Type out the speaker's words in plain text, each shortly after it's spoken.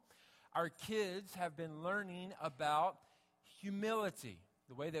Our kids have been learning about humility.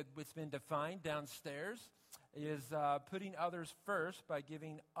 The way that it's been defined downstairs is putting others first by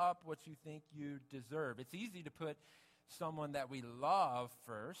giving up what you think you deserve. It's easy to put someone that we love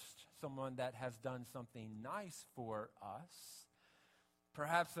first, someone that has done something nice for us,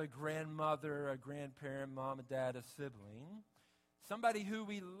 perhaps a grandmother, a grandparent, mom and dad, a sibling, somebody who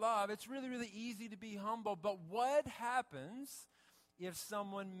we love. It's really, really easy to be humble, but what happens if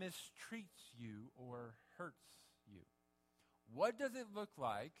someone mistreats you or hurts you? What does it look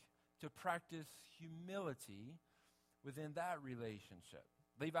like to practice humility within that relationship?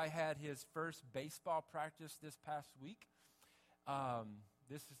 Levi had his first baseball practice this past week.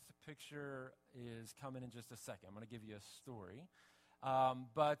 This picture is coming in just a second. I'm going to give you a story.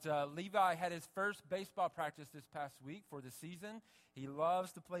 But Levi had his first baseball practice this past week for the season. He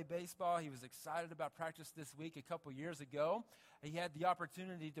loves to play baseball. He was excited about practice this week. A couple years ago, he had the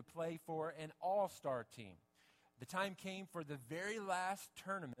opportunity to play for an all-star team. The time came for the very last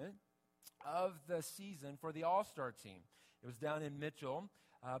tournament of the season for the all-star team. It was down in Mitchell.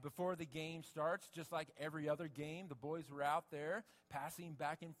 Before the game starts, just like every other game, the boys were out there passing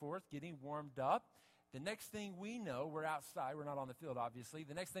back and forth, getting warmed up. The next thing we know, we're outside. We're not on the field, obviously.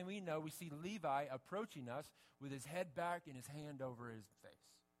 The next thing we know, we see Levi approaching us with his head back and his hand over his face.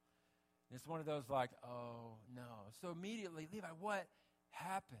 And it's one of those like, oh, no. So immediately, Levi, what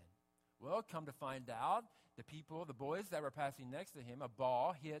happened? Well, come to find out, the boys that were passing next to him, a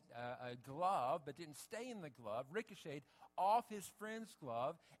ball hit a glove, but didn't stay in the glove, ricocheted off his friend's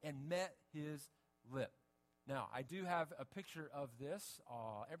glove, and met his lip. Now, I do have a picture of this.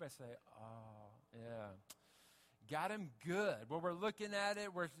 Oh, everybody say, oh, yeah. Got him good. Well, we're looking at it.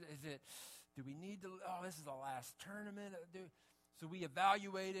 Do we need to, this is the last tournament. So we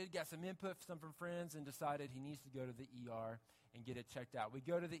evaluated, got some input from friends, and decided he needs to go to the ER and get it checked out. We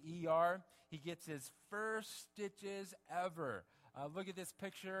go to the ER. He gets his first stitches ever. Look at this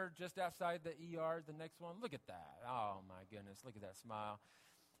picture just outside the ER. The next one, look at that. Oh, my goodness. Look at that smile.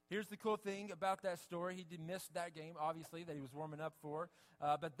 Here's the cool thing about that story. He did miss that game, obviously, that he was warming up for.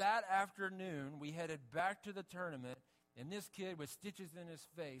 But that afternoon, we headed back to the tournament, and this kid with stitches in his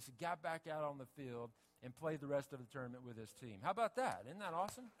face got back out on the field and played the rest of the tournament with his team. How about that? Isn't that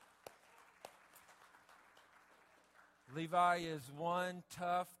awesome? Levi is one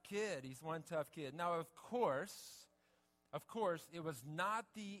tough kid. He's one tough kid. Now, of course, it was not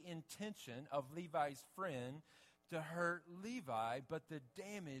the intention of Levi's friend to hurt Levi, but the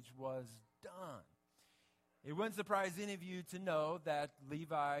damage was done. It wouldn't surprise any of you to know that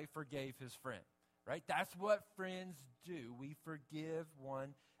Levi forgave his friend, right? That's what friends do. We forgive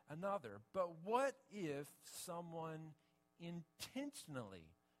one another. But what if someone intentionally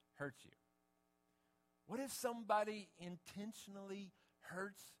hurts you? What if somebody intentionally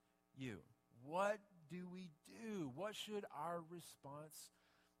hurts you? What do we do? What should our response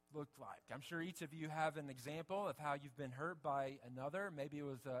look like? I'm sure each of you have an example of how you've been hurt by another. Maybe it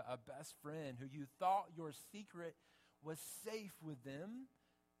was a best friend who you thought your secret was safe with them,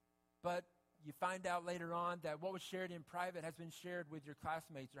 but you find out later on that what was shared in private has been shared with your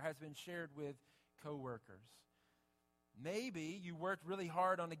classmates or has been shared with coworkers. Maybe you worked really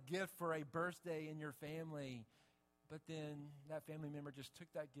hard on a gift for a birthday in your family, but then that family member just took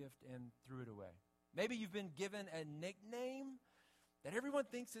that gift and threw it away. Maybe you've been given a nickname that everyone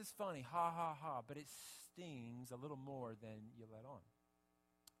thinks is funny, ha, ha, ha, but it stings a little more than you let on.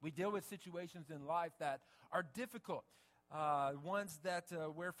 We deal with situations in life that are difficult, ones that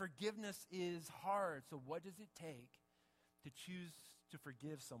where forgiveness is hard. So what does it take to choose to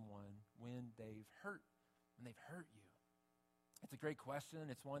forgive someone when they've hurt you? It's a great question.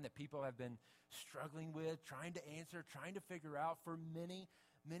 It's one that people have been struggling with, trying to answer, trying to figure out for many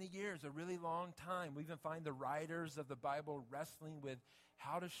years, a really long time. We even find the writers of the Bible wrestling with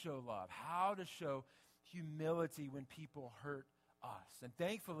how to show love, how to show humility when people hurt us. And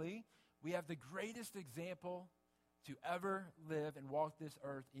thankfully, we have the greatest example to ever live and walk this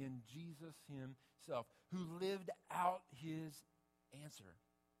earth in Jesus himself, who lived out his answer,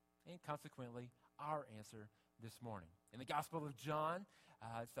 and consequently, our answer this morning. In the Gospel of John,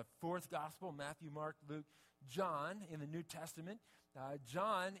 it's the fourth Gospel, Matthew, Mark, Luke, John in the New Testament.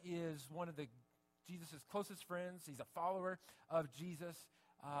 John is one of Jesus' closest friends. He's a follower of Jesus.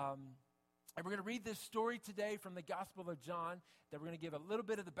 And we're going to read this story today from the Gospel of John that we're going to give a little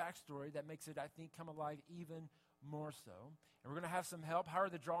bit of the backstory that makes it, I think, come alive even more so. And we're going to have some help. How are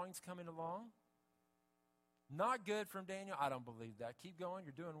the drawings coming along? Not good from Daniel. I don't believe that. Keep going.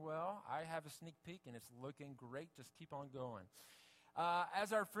 You're doing well. I have a sneak peek, and it's looking great. Just keep on going.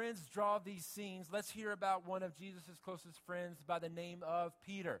 As our friends draw these scenes, let's hear about one of Jesus' closest friends by the name of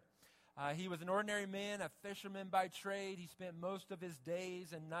Peter. He was an ordinary man, a fisherman by trade. He spent most of his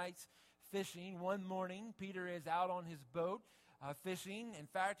days and nights fishing. One morning, Peter is out on his boat fishing. In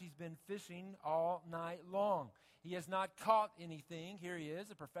fact, he's been fishing all night long. He has not caught anything. Here he is,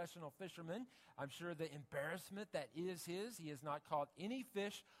 a professional fisherman. I'm sure the embarrassment that is his. He has not caught any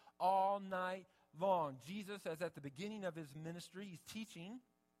fish all night long. Jesus, as at the beginning of his ministry, he's teaching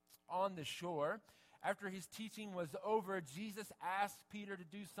on the shore. After his teaching was over, Jesus asked Peter to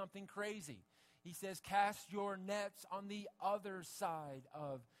do something crazy. He says, cast your nets on the other side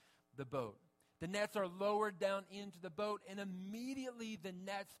of the boat. The nets are lowered down into the boat, and immediately the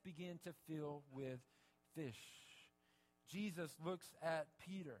nets begin to fill with fish. Jesus looks at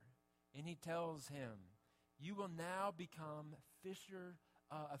Peter, and he tells him, you will now become a fisher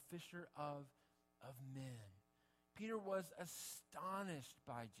of men. Peter was astonished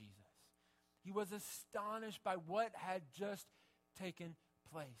by Jesus. He was astonished by what had just taken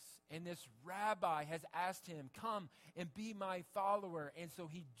place. And this rabbi has asked him, come and be my follower. And so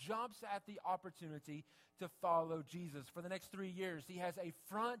he jumps at the opportunity to follow Jesus. For the next 3 years, he has a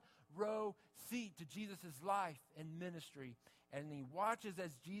front row seat to Jesus' life and ministry. And he watches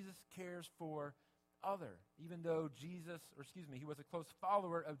as Jesus cares for others. Even though he was a close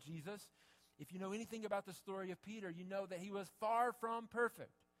follower of Jesus. If you know anything about the story of Peter, you know that he was far from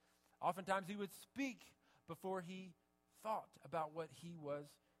perfect. Oftentimes he would speak before he thought about what he was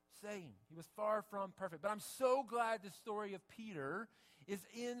saying. He was far from perfect. But I'm so glad the story of Peter is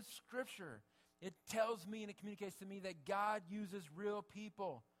in Scripture. It tells me and it communicates to me that God uses real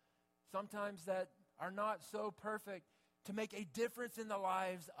people, sometimes that are not so perfect, to make a difference in the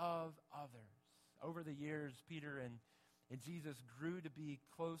lives of others. Over the years, Peter and Jesus grew to be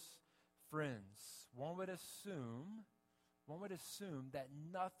close friends. One would assume that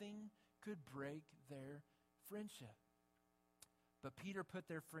nothing could break their friendship. But Peter put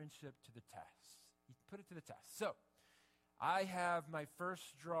their friendship to the test. He put it to the test. So, I have my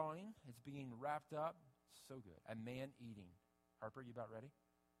first drawing. It's being wrapped up. So good. A man eating. Harper, you about ready?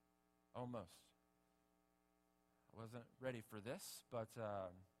 Almost. I wasn't ready for this, but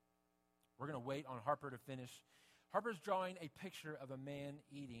we're going to wait on Harper to finish. Harper's drawing a picture of a man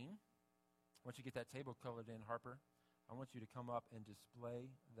eating. Once you get that table colored in, Harper, I want you to come up and display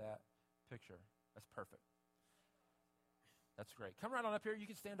that picture. That's perfect. That's great. Come right on up here. You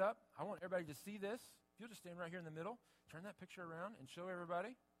can stand up. I want everybody to see this. If you'll just stand right here in the middle, turn that picture around and show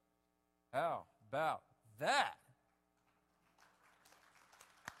everybody. How about that?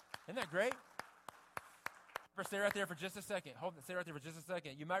 Isn't that great? Stay right there for just a second. Stay right there for just a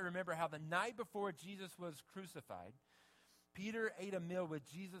second. You might remember how the night before Jesus was crucified, Peter ate a meal with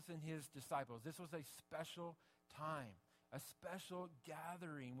Jesus and his disciples. This was a special time, a special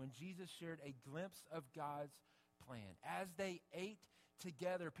gathering when Jesus shared a glimpse of God's plan. As they ate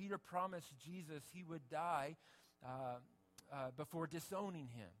together, Peter promised Jesus he would die before disowning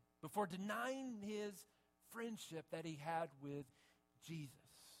him, before denying his friendship that he had with Jesus.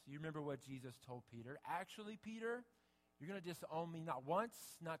 You remember what Jesus told Peter? Actually, Peter, you're going to disown me not once,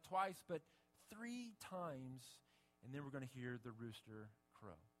 not twice, but 3 times, and then we're going to hear the rooster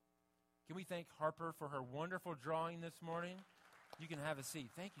crow. Can we thank Harper for her wonderful drawing this morning? You can have a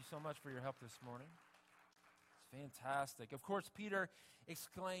seat. Thank you so much for your help this morning. It's fantastic. Of course, Peter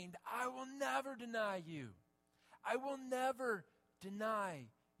exclaimed, I will never deny you. I will never deny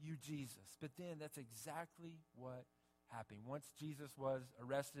you, Jesus. But then that's exactly what happened. Once Jesus was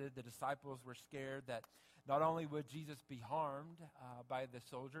arrested, the disciples were scared that not only would Jesus be harmed by the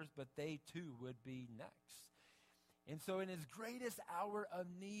soldiers, but they too would be next. And so in his greatest hour of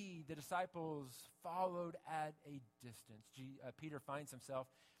need, the disciples followed at a distance. Peter finds himself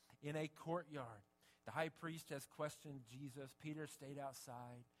in a courtyard. The high priest has questioned Jesus. Peter stayed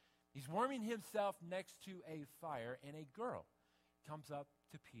outside. He's warming himself next to a fire, and a girl comes up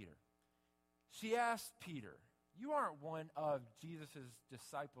to Peter. She asks Peter, you aren't one of Jesus'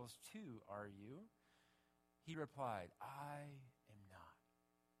 disciples too, are you? He replied, I am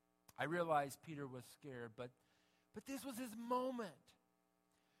not. I realized Peter was scared, but this was his moment.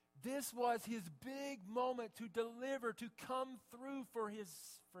 This was his big moment to deliver, to come through for his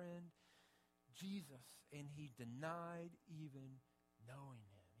friend Jesus. And he denied even knowing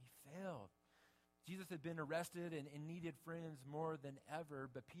him. He failed. Jesus had been arrested and needed friends more than ever,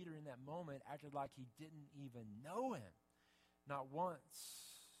 but Peter in that moment acted like he didn't even know him. Not once,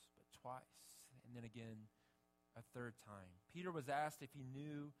 but twice, and then again a third time. Peter was asked if he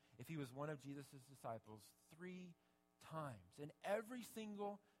knew if he was one of Jesus' disciples 3 times. And every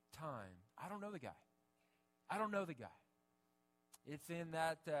single time, I don't know the guy. I don't know the guy. It's in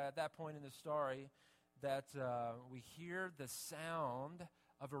that point in the story that we hear the sound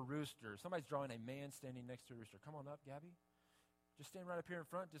of a rooster. Somebody's drawing a man standing next to a rooster. Come on up, Gabby. Just stand right up here in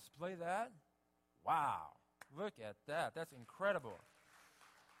front. Display that. Wow. Look at that. That's incredible.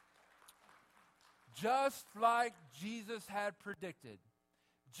 Just like Jesus had predicted.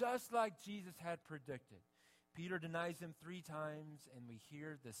 Just like Jesus had predicted. Peter denies him 3 times, and we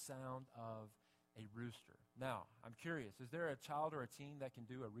hear the sound of a rooster. Now, I'm curious, is there a child or a teen that can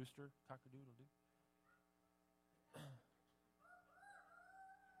do a rooster cock-a-doodle-doo?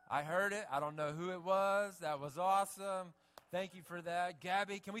 I heard it. I don't know who it was. That was awesome. Thank you for that.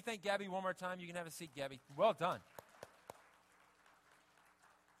 Gabby, can we thank Gabby one more time? You can have a seat, Gabby. Well done.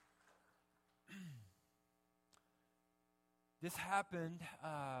 This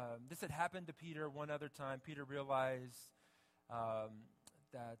had happened to Peter one other time. Peter realized let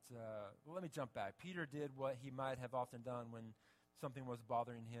me jump back. Peter did what he might have often done when something was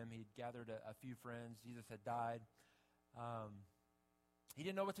bothering him. He'd gathered a few friends. Jesus had died. He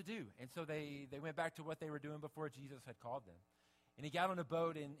didn't know what to do. And so they went back to what they were doing before Jesus had called them. And he got on a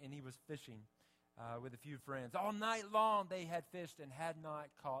boat and he was fishing with a few friends. All night long they had fished and had not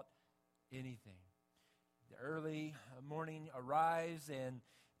caught anything. The early morning arrives, and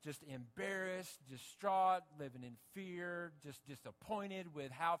just embarrassed, distraught, living in fear, just disappointed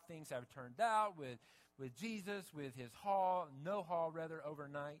with how things have turned out with Jesus, with his no haul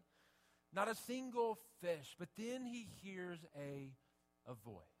overnight. Not a single fish. But then he hears a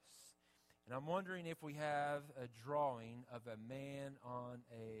voice. And I'm wondering if we have a drawing of a man on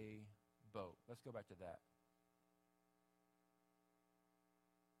a boat. Let's go back to that.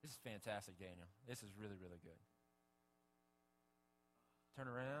 This is fantastic, Daniel. This is really, really good. Turn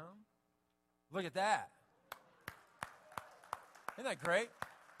around. Look at that. Isn't that great?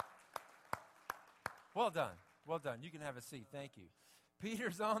 Well done. Well done. You can have a seat. Thank you.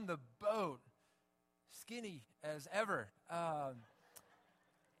 Peter's on the boat, skinny as ever.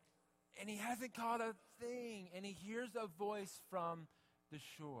 And he hasn't caught a thing. And he hears a voice from the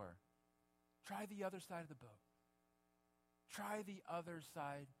shore. Try the other side of the boat. Try the other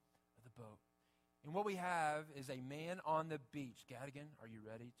side of the boat. And what we have is a man on the beach. Gadigan, are you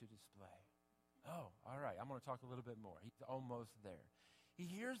ready to display? Oh, all right. I'm going to talk a little bit more. He's almost there. He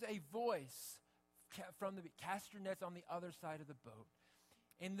hears a voice from the beach. Cast your nets on the other side of the boat.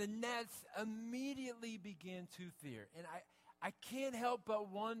 And the nets immediately begin to fear. And I can't help but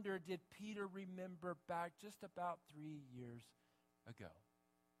wonder, did Peter remember back just about 3 years ago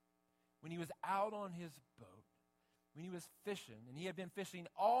when he was out on his boat, when he was fishing, and he had been fishing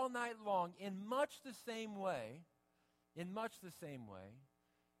all night long in much the same way,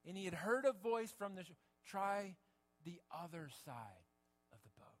 and he had heard a voice from the shore, try the other side of the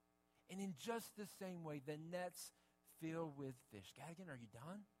boat. And in just the same way, the nets fill with fish. Gadigan, are you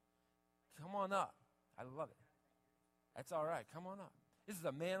done? Come on up. I love it. That's all right. Come on up. This is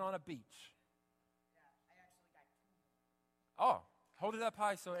a man on a beach. Yeah, I actually got 2 more. Oh, hold it up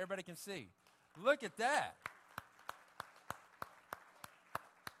high so everybody can see. Look at that.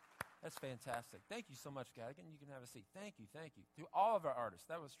 That's fantastic. Thank you so much, Gadigan. You can have a seat. Thank you. To all of our artists.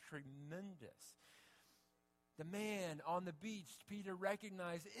 That was tremendous. The man on the beach, Peter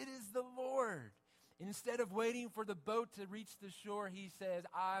recognized, it is the Lord. Instead of waiting for the boat to reach the shore, he says,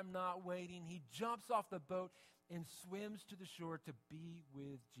 I'm not waiting. He jumps off the boat and swims to the shore to be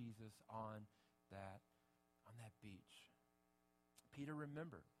with Jesus on that beach. Peter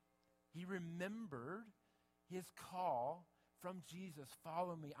remembered. He remembered his call from Jesus.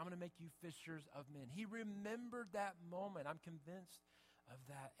 Follow me. I'm going to make you fishers of men. He remembered that moment. I'm convinced of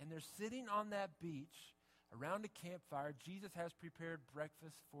that. And they're sitting on that beach around a campfire. Jesus has prepared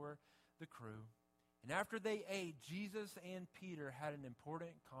breakfast for the crew. And after they ate, Jesus and Peter had an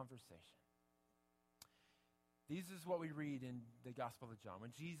important conversation. This is what we read in the Gospel of John.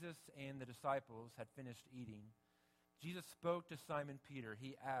 When Jesus and the disciples had finished eating, Jesus spoke to Simon Peter.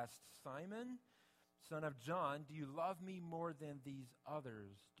 He asked, Simon, son of John, do you love me more than these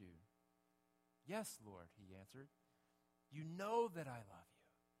others do? Yes, Lord, he answered. You know that I love you.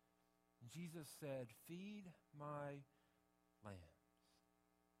 And Jesus said, feed my lambs.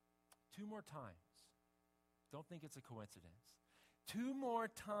 2 more times. Don't think it's a coincidence. 2 more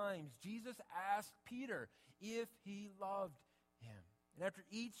times, Jesus asked Peter if he loved him. And after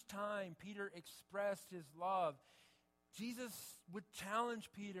each time Peter expressed his love, Jesus would challenge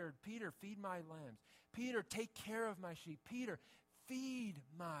Peter, Peter, feed my lambs. Peter, take care of my sheep. Peter, feed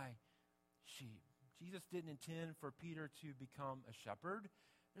my sheep. Jesus didn't intend for Peter to become a shepherd.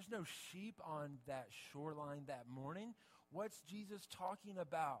 There's no sheep on that shoreline that morning. What's Jesus talking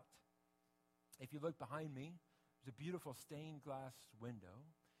about? If you look behind me, there's a beautiful stained glass window.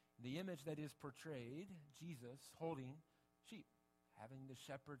 The image that is portrayed, Jesus holding sheep, having the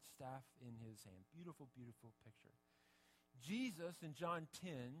shepherd's staff in his hand. Beautiful, beautiful picture. Jesus in John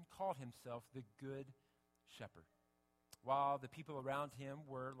 10 called himself the Good Shepherd, while the people around him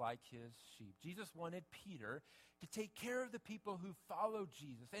were like his sheep. Jesus wanted Peter to take care of the people who followed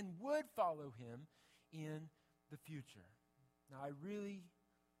Jesus and would follow him in the future. Now, I really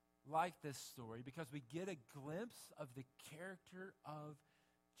like this story because we get a glimpse of the character of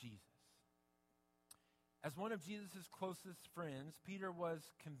Jesus. As one of Jesus' closest friends, Peter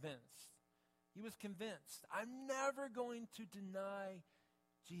was convinced. He was convinced, I'm never going to deny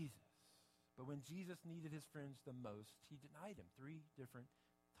Jesus. But when Jesus needed his friends the most, he denied him 3 different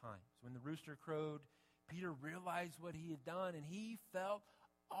times. When the rooster crowed, Peter realized what he had done, and he felt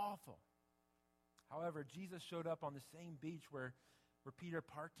awful. However, Jesus showed up on the same beach where Peter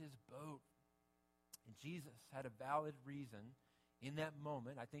parked his boat. And Jesus had a valid reason in that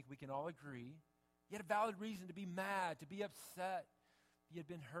moment. I think we can all agree. He had a valid reason to be mad, to be upset. He had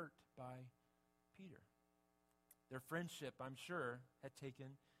been hurt by Peter. Their friendship, I'm sure, had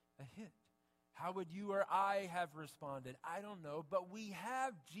taken a hit. How would you or I have responded? I don't know, but we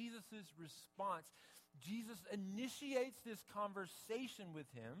have Jesus' response. Jesus initiates this conversation with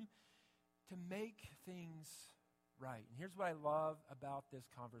him to make things right. And here's what I love about this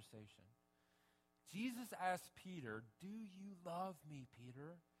conversation. Jesus asked Peter, do you love me,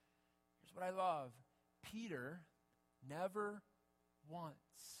 Peter? Here's what I love. Peter never once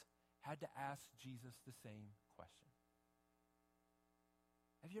had to ask Jesus the same question.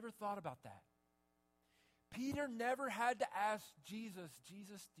 Have you ever thought about that? Peter never had to ask Jesus,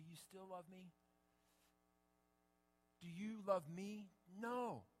 Jesus, do you still love me? Do you love me?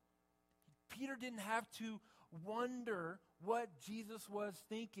 No. Peter didn't have to wonder what Jesus was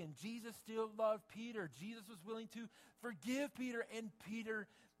thinking. Jesus still loved Peter. Jesus was willing to forgive Peter, and Peter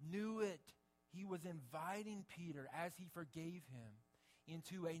knew it. He was inviting Peter, as he forgave him,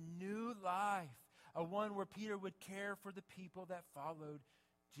 into a new life, a one where Peter would care for the people that followed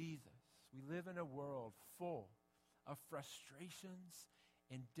Jesus. We live in a world full of frustrations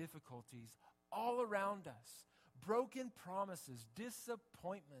and difficulties all around us. Broken promises,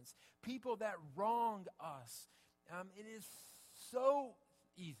 disappointments, people that wronged us. It is so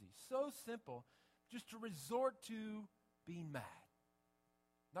easy, so simple, just to resort to being mad.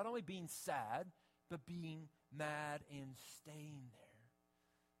 Not only being sad, but being mad and staying there.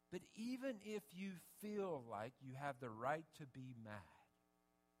 But even if you feel like you have the right to be mad,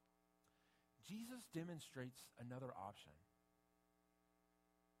 Jesus demonstrates another option.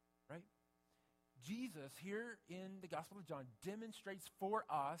 Right? Jesus, here in the Gospel of John, demonstrates for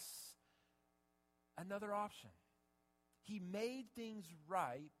us another option. He made things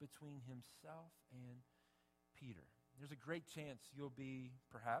right between himself and Peter. There's a great chance you'll be,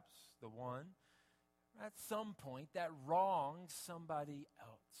 perhaps, the one at some point that wrongs somebody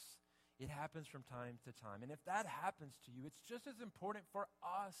else. It happens from time to time. And if that happens to you, it's just as important for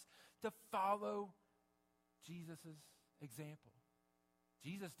us to follow Jesus' example.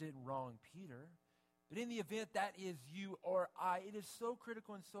 Jesus didn't wrong Peter, but in the event that is you or I, it is so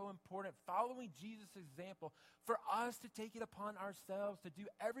critical and so important, following Jesus' example, for us to take it upon ourselves to do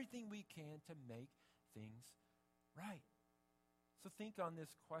everything we can to make things right. So think on this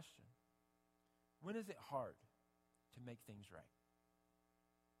question. When is it hard to make things right?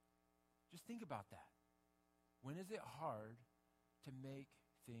 Just think about that. When is it hard to make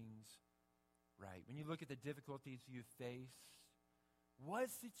things right? When you look at the difficulties you face, what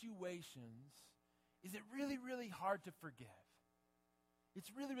situations is it really, really hard to forgive?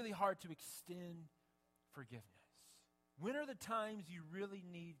 It's really, really hard to extend forgiveness. When are the times you really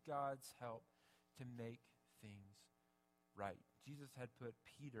need God's help to make things right? Jesus had put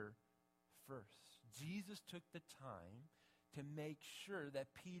Peter first. Jesus took the time to make sure that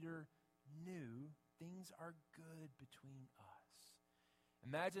Peter knew things are good between us.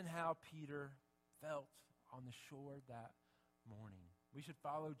 Imagine how Peter felt on the shore that morning. We should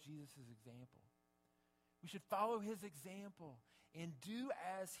follow Jesus' example. We should follow his example and do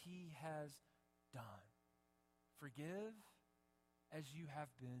as he has done. Forgive as you have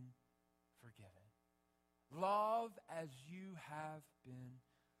been forgiven. Love as you have been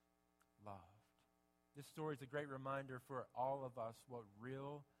loved. This story is a great reminder for all of us what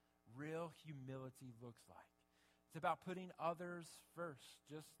real humility looks like. It's about putting others first,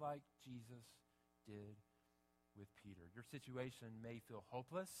 just like Jesus did with Peter. Your situation may feel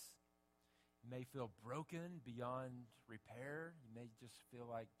hopeless. You may feel broken beyond repair. You may just feel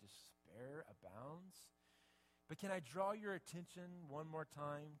like despair abounds. But can I draw your attention one more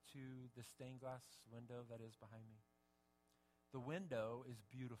time to the stained glass window that is behind me? The window is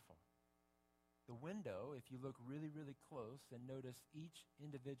beautiful. The window, if you look really, really close and notice each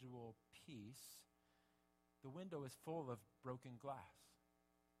individual piece, the window is full of broken glass.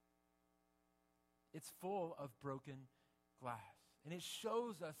 It's full of broken glass. And it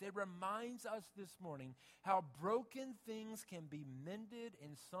shows us, it reminds us this morning how broken things can be mended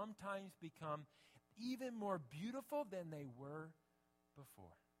and sometimes become even more beautiful than they were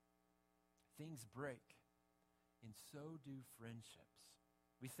before. Things break, and so do friendships.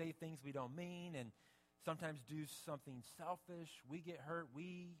 We say things we don't mean and sometimes do something selfish. We get hurt.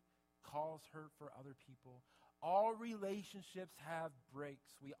 We cause hurt for other people. All relationships have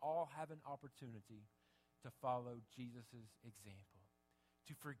breaks. We all have an opportunity to follow Jesus' example,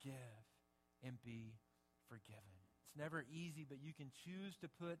 to forgive and be forgiven. It's never easy, but you can choose to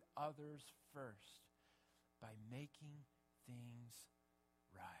put others first by making things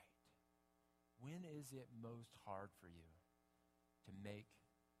right. When is it most hard for you to make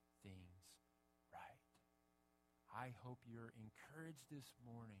things right? I hope you're encouraged this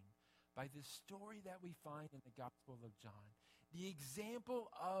morning by this story that we find in the Gospel of John. The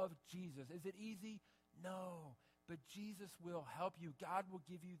example of Jesus. Is it easy? No. But Jesus will help you. God will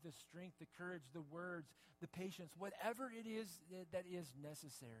give you the strength, the courage, the words, the patience, whatever it is that is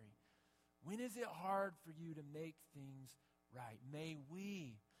necessary. When is it hard for you to make things right? May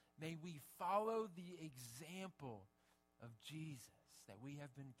we follow the example of Jesus that we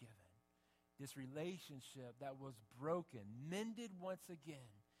have been given. This relationship that was broken, mended once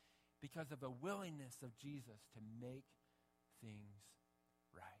again because of a willingness of Jesus to make things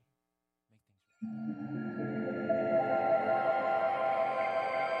right. Make things right.